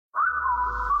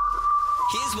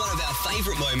Here's one of our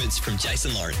favourite moments from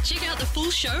Jason Lauren. Check out the full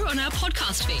show on our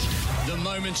podcast feed. The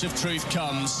moment of truth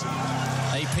comes.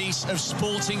 A piece of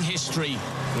sporting history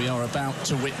we are about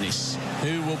to witness.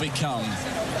 Who will become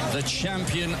the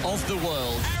champion of the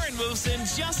world? Aaron Wilson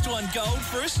just won gold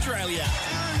for Australia.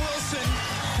 Aaron Wilson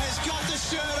has got the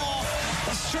shirt off.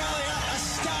 Australia, a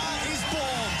star is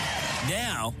born.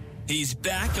 Now, he's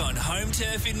back on home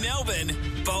turf in Melbourne,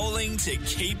 bowling to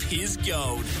keep his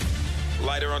gold.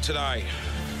 Later on today,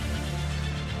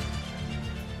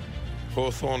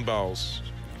 Hawthorn bowls.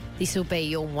 This will be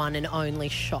your one and only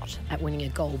shot at winning a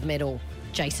gold medal,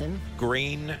 Jason.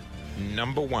 Green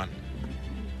number 1.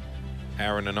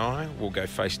 Aaron and I will go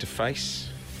face to face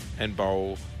and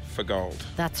bowl for gold.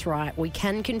 That's right. We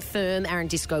can confirm Aaron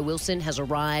Disco Wilson has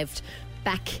arrived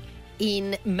back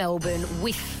in Melbourne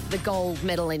with the gold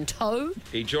medal in tow.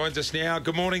 He joins us now.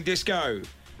 Good morning, Disco.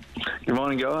 Good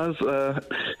morning, guys. How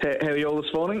are you all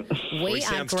this morning? We are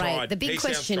sounds great. tired. The big He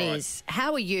question sounds tired. is,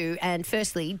 how are you? And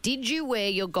firstly, did you wear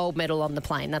your gold medal on the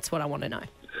plane? That's what I want to know.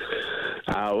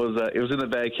 It was in the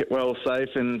bag, kept well safe,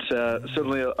 and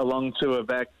certainly a long tour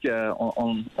back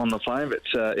on the plane. But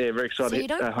very excited So you to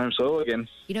don't- hit home soil again.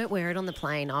 You don't wear it on the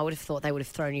plane. I would have thought they would have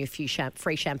thrown you a few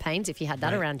free champagnes if you had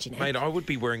that around your neck. Mate, I would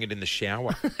be wearing it in the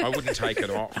shower. I wouldn't take it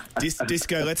off.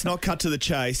 Disco, let's not cut to the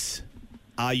chase.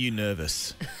 Are you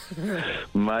nervous?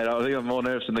 Mate, I think I'm more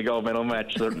nervous than the gold medal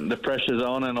match. The pressure's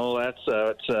on and all that, so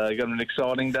it's got an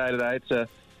exciting day today to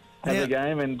have Yeah. the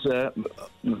game, and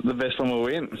the best one will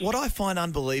win. What I find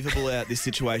unbelievable about this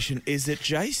situation is that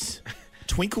Jace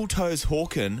Twinkle Toes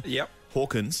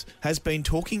Hawkins has been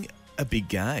talking a big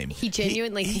game. He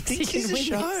genuinely he thinks thinks he he's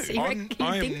can a win show. this. He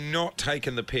I think- am not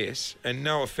taking the piss, and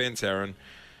no offence, Aaron,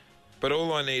 but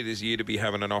all I need is you to be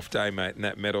having an off day, mate, and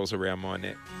that medal's around my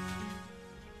neck.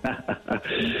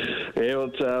 Yeah,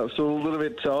 well, it's a little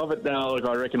bit tired, but now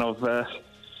I reckon I've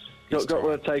got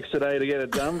what it takes today to get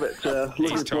it done. But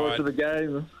looking forward to the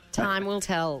game. Time will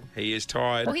tell. He is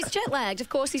tired. Well, he's jet lagged. Of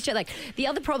course, he's jet lagged. The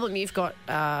other problem you've got,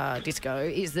 Disco,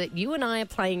 is that you and I are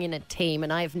playing in a team,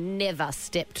 and I have never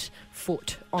stepped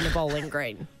foot on a bowling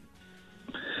green.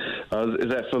 Is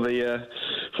that for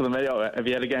the medal? Have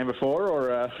you had a game before, or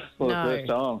the first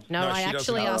time? No, I she doesn't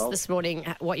actually know. asked this morning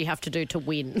what you have to do to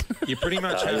win. You pretty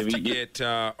much have to you- get.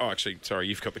 Actually, sorry,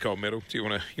 you've got the gold medal. Do you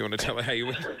want to tell her how you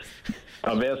win?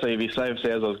 I'm about to say, if you save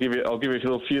Saz, I'll give you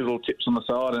a few little tips on the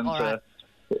side, and All right.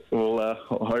 we'll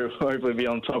hopefully be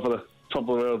on top of the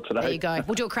world today. There you go.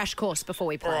 We'll do a crash course before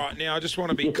we play. All right, now I just want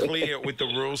to be clear with the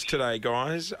rules today,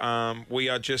 guys. We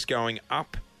are just going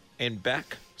up and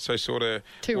back, so sort of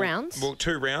Two rounds? Well,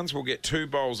 2 rounds. We'll get 2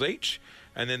 bowls each,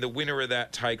 and then the winner of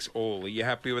that takes all. Are you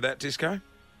happy with that, Disco?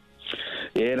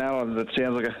 Yeah, no, that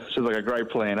sounds like a great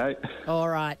plan, eh? All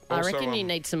right. I Also, reckon you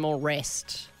need some more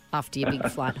rest after your big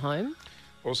flight home.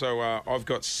 Also, I've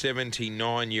got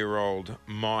 79-year-old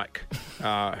Mike, who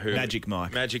Magic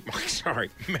Mike. Magic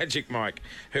Mike,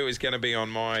 who is going to be on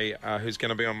my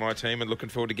team, and looking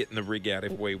forward to getting the rig out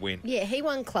if we win. Yeah, he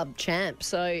won club champ.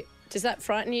 So does that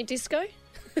frighten you, Disco?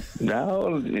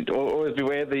 No, always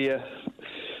beware the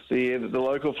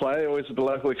local player, always with the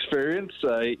local experience.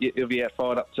 He'll be out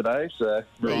fired up today, so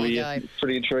There it'll you be go. a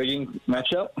pretty intriguing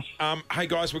matchup. Hey,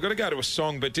 guys, we've got to go to a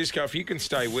song, but Disco, if you can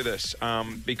stay with us,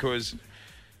 because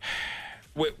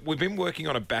we've been working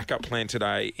on a backup plan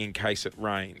today in case it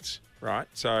rains, right?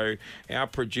 So our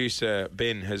producer,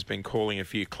 Ben, has been calling a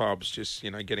few clubs, just,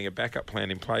 getting a backup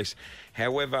plan in place.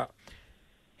 However,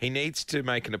 he needs to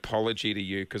make an apology to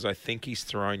you because I think he's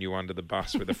thrown you under the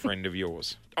bus with a friend of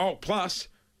yours. Oh, plus,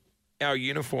 our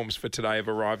uniforms for today have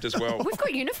arrived as well. We've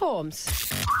got uniforms.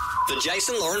 The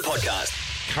Jason Lauren Podcast.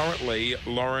 Currently,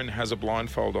 Lauren has a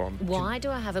blindfold on. Why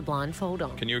do I have a blindfold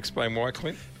on? Can you explain why,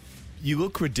 Clint? You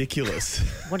look ridiculous.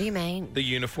 What do you mean? The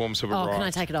uniforms have Oh, arrived. can I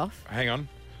take it off? Hang on.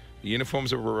 The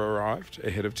uniforms have arrived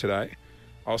ahead of today.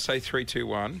 I'll say 3, 2,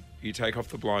 1. You take off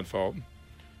the blindfold.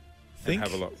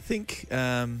 Have a look. Think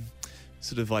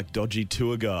sort of like dodgy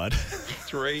tour guide.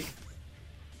 3,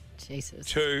 Jesus.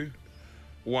 2,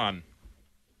 1.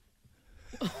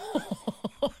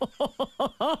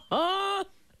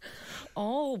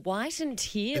 Oh, white and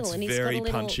teal. It's and very got a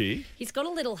little, punchy. He's got a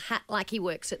little hat like he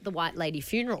works at the White Lady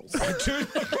funerals. I do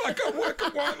look like I work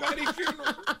at White Lady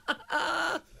Funeral.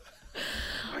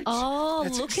 Oh,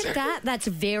 That's look exactly- at that. That's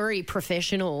very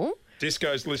professional.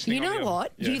 Disco's listening. You on know the-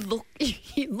 what? Yeah.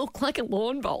 You look like a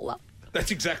lawn bowler.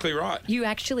 That's exactly right. You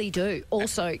actually do.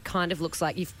 Also, kind of looks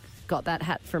like you've got that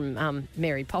hat from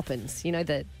Mary Poppins. You know,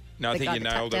 No, I the think guy you that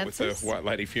tap nailed it with the dances? White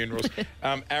Lady Funerals.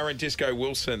 Aaron Disco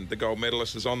Wilson, the gold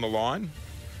medalist, is on the line.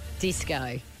 Disco.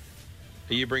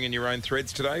 Are you bringing your own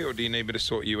threads today, or do you need me to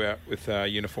sort you out with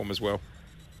uniform as well?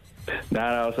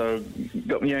 No, so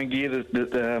got my own gear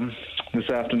this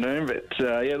afternoon, but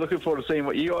looking forward to seeing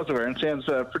what you guys are wearing. Sounds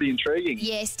pretty intriguing.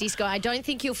 Yes, Disco. I don't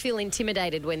think you'll feel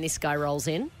intimidated when this guy rolls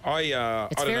in.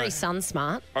 It's very sun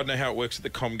smart. I don't know how it works at the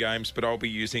Com Games, but I'll be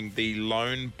using the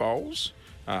Lone Bowls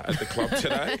at the club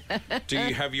today. Do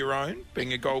you have your own,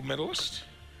 being a gold medalist?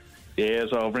 Yeah,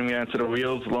 so I'll bring my own set of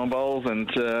wheels, Lone Bowls, and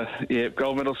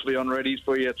gold medals will be on ready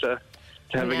for you to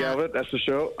have a go of it, that's for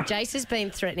sure. Jace has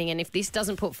been threatening, and if this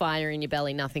doesn't put fire in your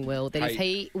belly, nothing will, that if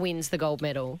he wins the gold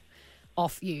medal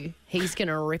off you, he's going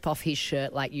to rip off his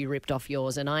shirt like you ripped off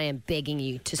yours, and I am begging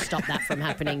you to stop that from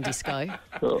happening, Disco.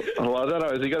 Well, I don't know.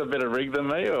 Has he got a better rig than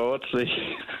me, or what's the...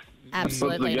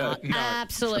 Absolutely not. No.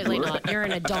 Absolutely not. You're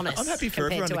an Adonis. I'm happy for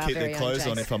everyone to keep their clothes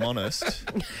on, if I'm honest.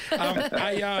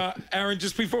 Aaron,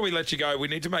 just before we let you go, we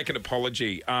need to make an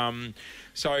apology.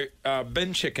 So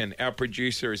Ben Chicken, our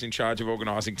producer, is in charge of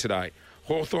organising today.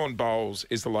 Hawthorn Bowls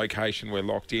is the location we're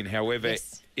locked in. However,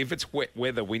 if it's wet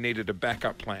weather, we needed a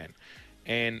backup plan.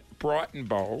 And Brighton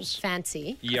Bowls...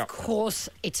 Fancy. Yep. Of course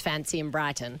it's fancy in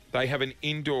Brighton. They have an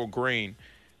indoor green.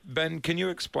 Ben, can you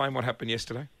explain what happened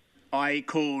yesterday? I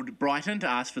called Brighton to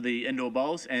ask for the indoor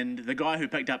bowls, and the guy who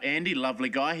picked up Andy, lovely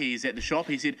guy, he's at the shop,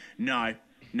 he said, no,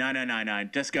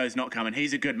 Disco's not coming.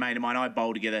 He's a good mate of mine. I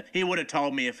bowl together. He would have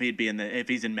told me if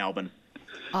he's in Melbourne.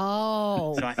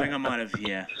 Oh. So I think I might have,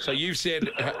 So you've said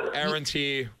Aaron's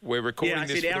here, we're recording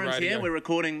this for the radio. Yeah, I said Aaron's here, we're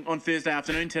recording on Thursday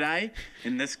afternoon today,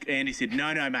 and Andy said,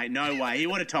 no, mate, no way. He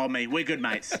would have told me, we're good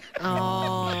mates. Oh.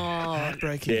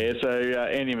 Heartbreaking. Yeah, so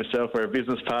Andy and myself, we're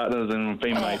business partners and we've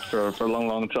been mates for a long,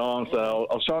 long time, so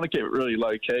I was trying to keep it really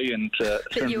low-key and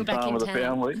spend some time with the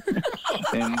family.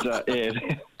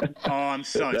 And, Oh, I'm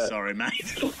so sorry,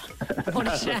 mate. What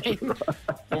a shame.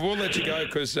 Well, we'll let you go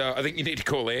because I think you need to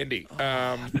call Andy.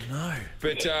 No.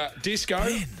 But Disco,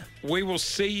 we will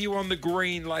see you on the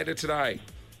green later today.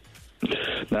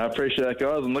 No, I appreciate that,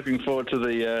 guys. I'm looking forward to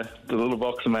the little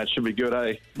boxing match. Should be good,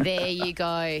 eh? There you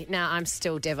go. Now, I'm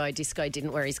still Devo. Disco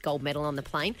didn't wear his gold medal on the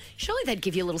plane. Surely they'd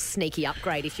give you a little sneaky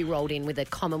upgrade if you rolled in with a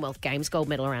Commonwealth Games gold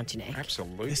medal around your neck.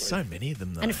 Absolutely. There's so many of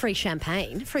them, though. And a free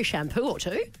champagne, free shampoo or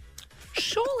two.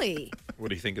 Surely. What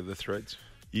do you think of the threads?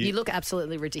 You look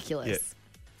absolutely ridiculous. Yeah.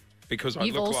 Because I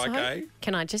You've look also, like a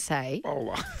can I just say,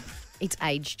 bowler. it's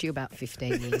aged you about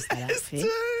 15 years, that outfit.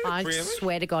 I Really?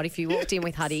 swear to God, if you walked in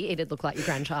with Huddy, it'd look like your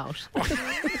grandchild.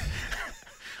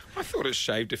 I thought it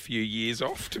shaved a few years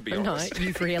off, to be No, honest.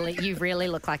 you really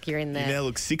look like you're in there. You now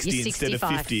look 60 You're instead of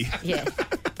 50. Yeah.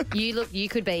 You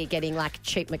could be getting like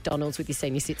cheap McDonald's with your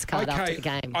senior sits card after the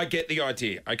game. I get the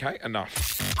idea. Okay,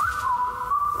 enough.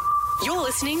 You're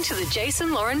listening to the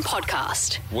Jason Lauren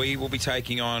podcast. We will be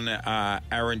taking on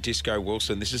Aaron Disco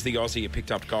Wilson. This is the Aussie who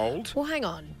picked up gold. Well, hang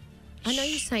on. I know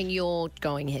you're saying you're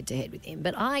going head-to-head with him,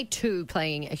 but I, too,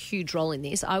 playing a huge role in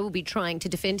this. I will be trying to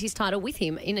defend his title with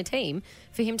him in a team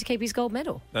for him to keep his gold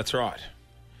medal. That's right.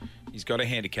 He's got a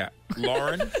handicap.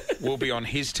 Lauren will be on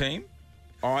his team.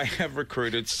 I have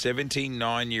recruited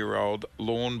 79-year-old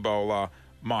lawn bowler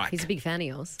Mike. He's a big fan of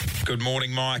yours. Good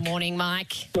morning, Mike. Morning,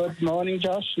 Mike. Good morning,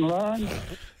 Josh and Lauren.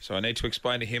 So I need to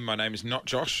explain to him my name is not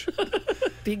Josh.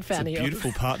 Big fan of yours.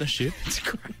 Beautiful partnership. It's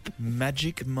great.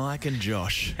 Magic Mike and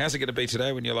Josh. How's it going to be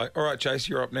today when you're like, all right, Chase,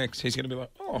 you're up next? He's going to be like,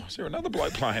 oh, is there another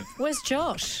bloke playing? Where's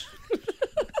Josh?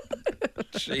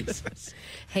 Jesus.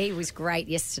 He was great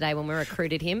yesterday when we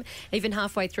recruited him. Even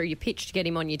halfway through your pitch to get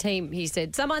him on your team, he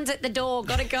said, someone's at the door,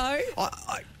 got to go.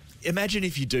 I imagine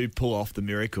if you do pull off the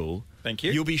miracle. Thank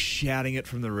you. You'll be shouting it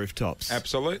from the rooftops.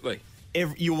 Absolutely.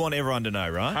 You want everyone to know,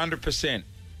 right? 100%.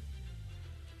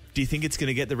 Do you think it's going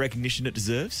to get the recognition it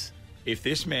deserves? If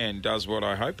this man does what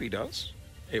I hope he does,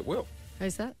 it will.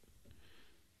 Who's that?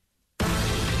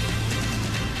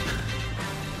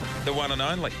 The one and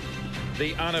only.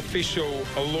 The unofficial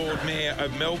Lord Mayor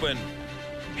of Melbourne,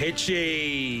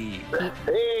 Hetchy.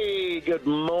 Hey, good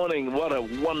morning. What a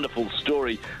wonderful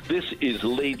story. This is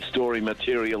lead story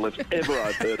material if ever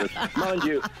I've heard it. Mind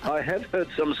you, I have heard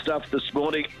some stuff this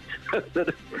morning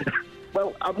that,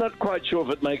 well, I'm not quite sure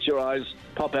if it makes your eyes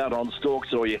pop out on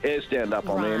stalks or your hair stand up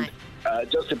on end.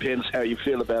 Just depends how you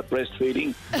feel about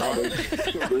breastfeeding.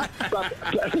 But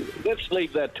let's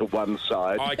leave that to one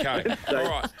side. Okay, all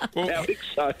right. Well, how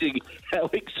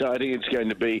exciting it's going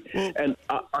to be. Well, and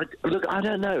look, I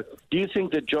don't know. Do you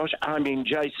think that Jace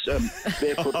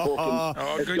Barefoot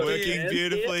Hawkins good working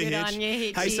beautifully, Good Hitch. on you,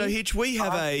 Hitchy. Hey, so Hitch, we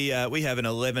have an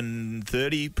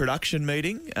 11:30 production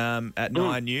meeting at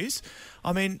 9 News.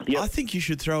 I mean, I think you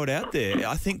should throw it out there.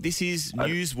 I think this is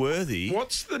newsworthy.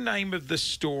 What's the name of the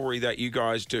story that you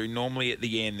guys do? Normally at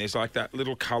the end, there's like that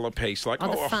little colour piece. Like,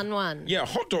 the fun one. Yeah, a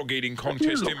hot dog eating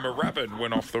contest in Moorabbin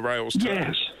went off the rails too.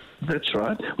 Yes. That's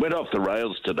right. Went off the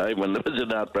rails today when there was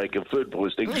an outbreak of food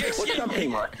poisoning or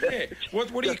something like that. Yeah.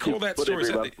 What do you call that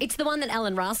story? It's the one that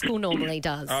Alan Rascal normally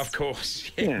does. Of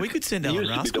course. Yeah. We could send Alan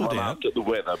Rascal down. After the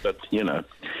weather, but, you know.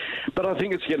 But I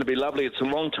think it's going to be lovely. It's a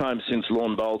long time since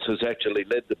Lorne Bowles has actually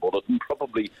led the Bulletin,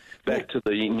 probably back to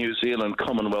the New Zealand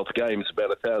Commonwealth Games about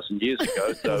 1,000 years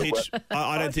ago. So,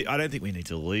 I don't think we need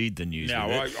to lead the news. No,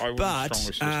 I wouldn't strongly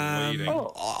suggest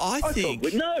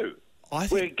leading. I think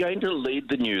we're going to lead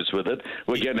the news with it.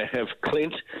 We're going to have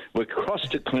Clint. We're cross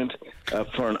to Clint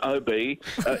for an OB,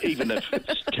 even if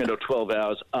it's 10 or 12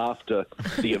 hours after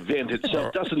the event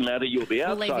itself. Doesn't matter. You'll be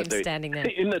outside standing there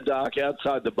in the dark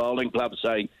outside the bowling club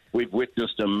saying, we've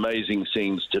witnessed amazing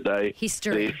scenes today.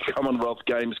 History. The Commonwealth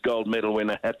Games gold medal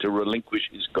winner had to relinquish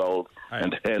his gold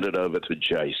and hand it over to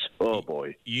Jace. Oh,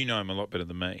 boy. You know him a lot better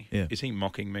than me. Yeah. Is he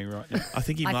mocking me right now? I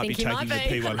think he might be taking the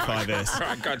P15S.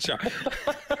 Right, gotcha.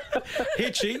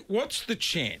 Hitchy, what's the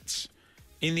chance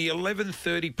in the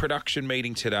 11:30 production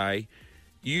meeting today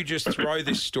you just throw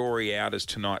this story out as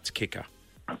tonight's kicker?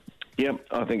 Yeah,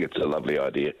 I think it's a lovely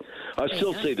idea. I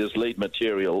still see there's lead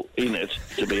material in it,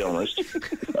 to be honest.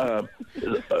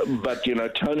 But, you know,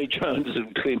 Tony Jones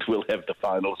and Clint will have the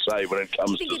final say when it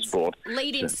comes to sport.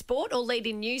 Lead in sport or lead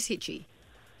in news, Hitchy?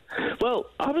 Well,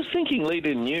 I was thinking lead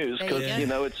in news because, you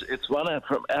know, it's one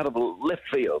out of left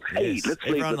field. Hey, let's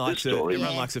lead with this story.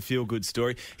 Everyone likes a feel-good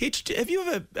story. Hitch, have you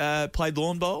ever played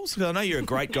lawn bowls? Because I know you're a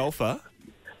great golfer.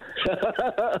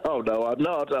 Oh, no, I'm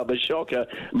not. I'm a shocker.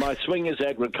 My swing is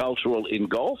agricultural in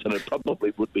golf, and it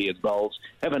probably would be in bowls.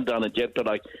 Haven't done it yet, but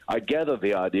I gather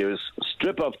the idea is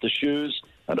strip off the shoes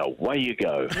and away you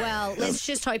go. Well, let's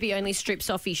just hope he only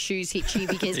strips off his shoes, Hitchy,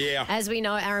 because as we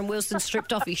know, Aaron Wilson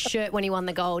stripped off his shirt when he won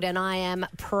the gold, and I am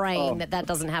praying that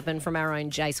doesn't happen from our own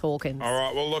Jace Hawkins. All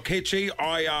right, well, look, Hitchy,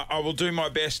 I will do my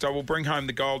best. I will bring home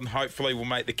the gold, and hopefully we'll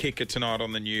make the kicker tonight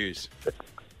on the news.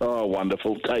 Oh,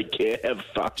 wonderful. Take care. Have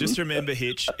fun. Just remember,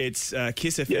 Hitch, it's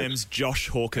Kiss FM's Josh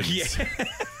Hawkins. Yeah.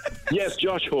 Yes,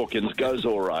 Josh Hawkins goes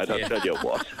all right, I'll tell you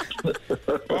what.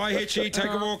 Bye, Hitchy.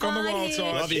 Take a walk on the wild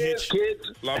side. Love you, Hitch.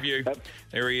 Kids. Love you.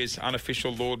 There he is,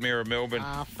 unofficial Lord Mayor of Melbourne.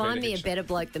 Find me a better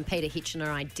bloke than Peter Hitchener,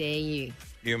 I dare you.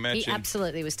 You imagine? He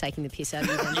absolutely was taking the piss out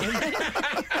of you.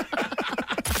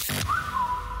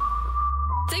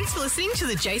 Thanks for listening to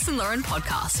the Jason Lauren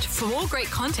podcast. For more great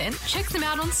content, check them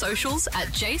out on socials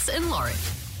at Jason Lauren.